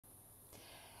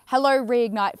Hello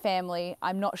Reignite family.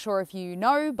 I'm not sure if you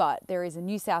know, but there is a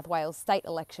New South Wales state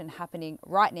election happening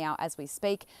right now as we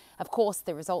speak. Of course,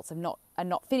 the results are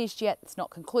not finished yet. It's not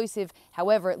conclusive.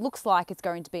 However, it looks like it's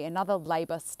going to be another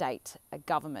Labor state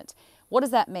government. What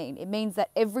does that mean? It means that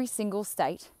every single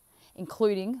state,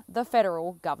 including the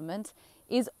federal government,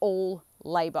 is all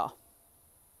Labor.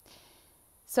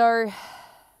 So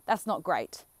that's not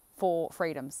great for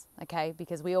freedoms, okay?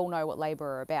 Because we all know what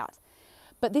Labor are about.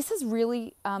 But this has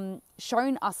really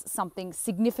shown us something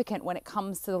significant when it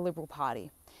comes to the Liberal Party.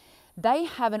 They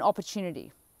have an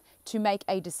opportunity to make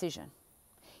a decision.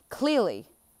 Clearly,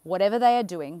 whatever they are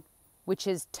doing, which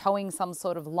is towing some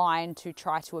sort of line to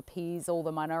try to appease all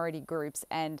the minority groups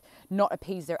and not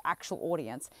appease their actual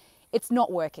audience, it's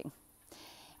not working.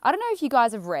 I don't know if you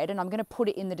guys have read, and I'm going to put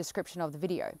it in the description of the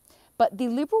video, but the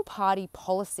Liberal Party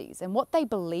policies and what they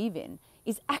believe in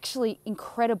is actually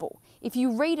incredible. If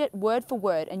you read it word for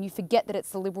word and you forget that it's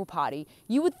the Liberal Party,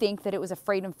 you would think that it was a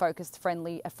focused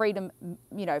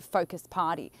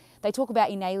party. They talk about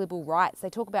inalienable rights.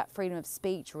 They talk about freedom of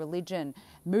speech, religion,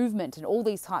 movement, and all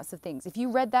these types of things. If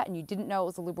you read that and you didn't know it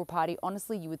was the Liberal Party,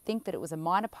 honestly, you would think that it was a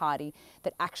minor party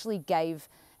that actually gave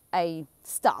a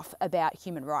stuff about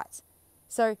human rights.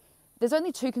 So there's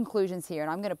only two conclusions here,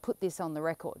 and I'm going to put this on the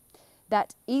record,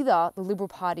 that either the Liberal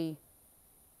Party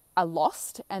are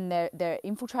lost and they're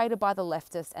infiltrated by the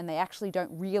leftists and they actually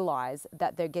don't realise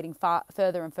that they're getting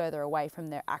further and further away from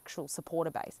their actual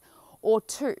supporter base. Or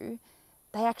two,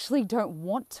 they actually don't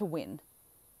want to win.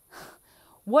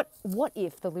 What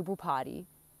if the Liberal Party,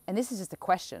 and this is just a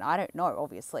question, I don't know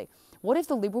obviously, what if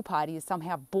the Liberal Party is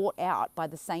somehow bought out by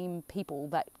the same people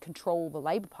that control the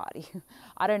Labor Party?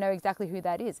 I don't know exactly who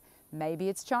that is. Maybe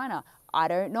it's China. I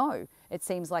don't know. It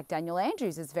seems like Daniel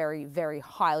Andrews is very, very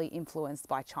highly influenced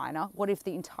by China. What if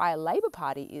the entire Labor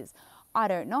Party is? I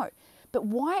don't know. But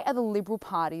why are the Liberal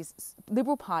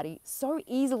Party so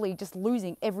easily just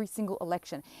losing every single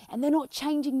election and they're not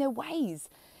changing their ways?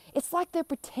 It's like they're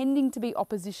pretending to be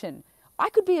opposition. I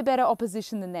could be a better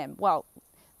opposition than them. Well,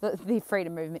 the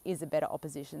freedom movement is a better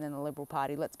opposition than the Liberal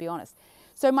Party, let's be honest.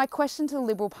 So my question to the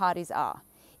Liberal parties are,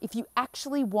 if you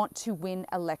actually want to win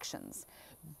elections,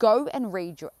 go and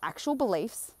read your actual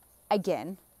beliefs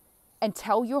again and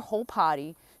tell your whole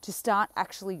party to start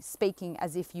actually speaking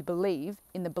as if you believe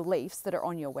in the beliefs that are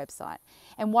on your website.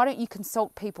 And why don't you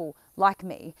consult people like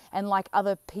me and like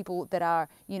other people that are,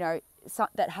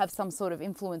 that have some sort of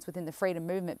influence within the freedom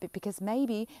movement, but because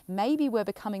maybe we're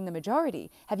becoming the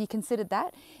majority. Have you considered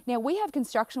that? Now, we have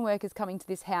construction workers coming to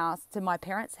this house, to my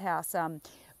parents' house,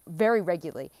 very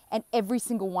regularly, and every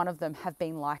single one of them have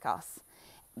been like us.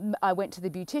 I went to the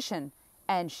beautician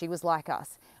and she was like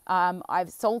us. I've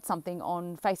sold something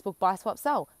on Facebook Buy Swap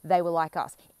Sell. They were like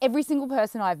us. Every single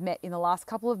person I've met in the last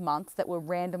couple of months that were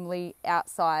randomly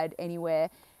outside anywhere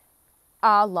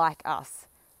are like us.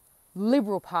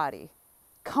 Liberal Party,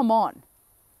 come on,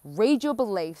 read your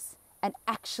beliefs and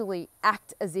actually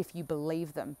act as if you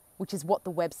believe them, which is what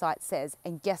the website says.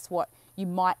 And guess what? You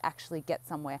might actually get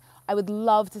somewhere. I would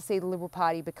love to see the Liberal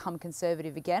Party become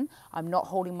conservative again. I'm not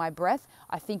holding my breath.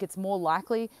 I think it's more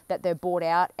likely that they're bought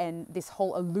out and this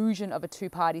whole illusion of a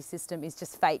two-party system is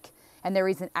just fake. And there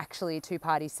isn't actually a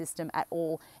two-party system at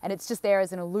all. And it's just there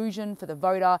as an illusion for the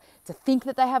voter to think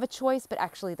that they have a choice, but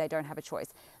actually they don't have a choice.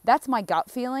 That's my gut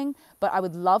feeling, but I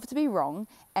would love to be wrong.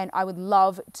 And I would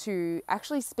love to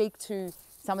actually speak to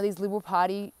some of these Liberal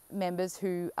Party members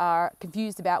who are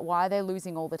confused about why they're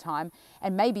losing all the time.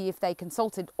 And maybe if they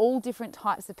consulted all different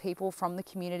types of people from the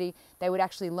community, they would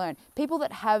actually learn. People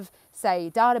that have,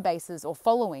 say, databases or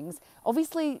followings,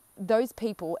 obviously those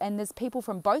people, and there's people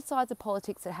from both sides of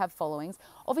politics that have followings,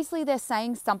 obviously they're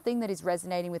saying something that is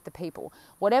resonating with the people.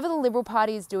 Whatever the Liberal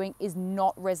Party is doing is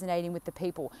not resonating with the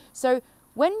people. So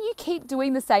when you keep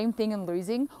doing the same thing and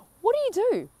losing, what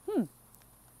do?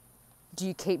 Do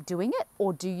you keep doing it,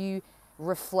 or do you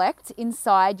reflect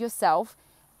inside yourself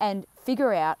and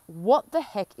figure out what the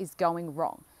heck is going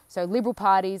wrong? So Liberal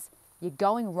parties, you're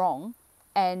going wrong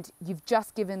and you've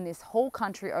just given this whole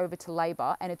country over to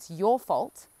Labor and it's your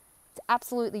fault. It's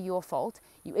absolutely your fault.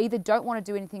 You either don't want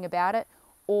to do anything about it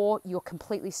or you're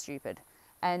completely stupid.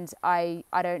 And I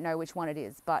don't know which one it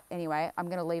is. But anyway, I'm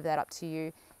going to leave that up to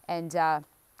you. And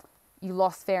you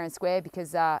lost fair and square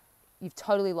because you've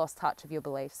totally lost touch of your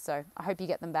beliefs. So I hope you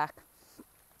get them back.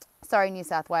 Sorry, New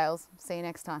South Wales. See you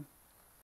next time.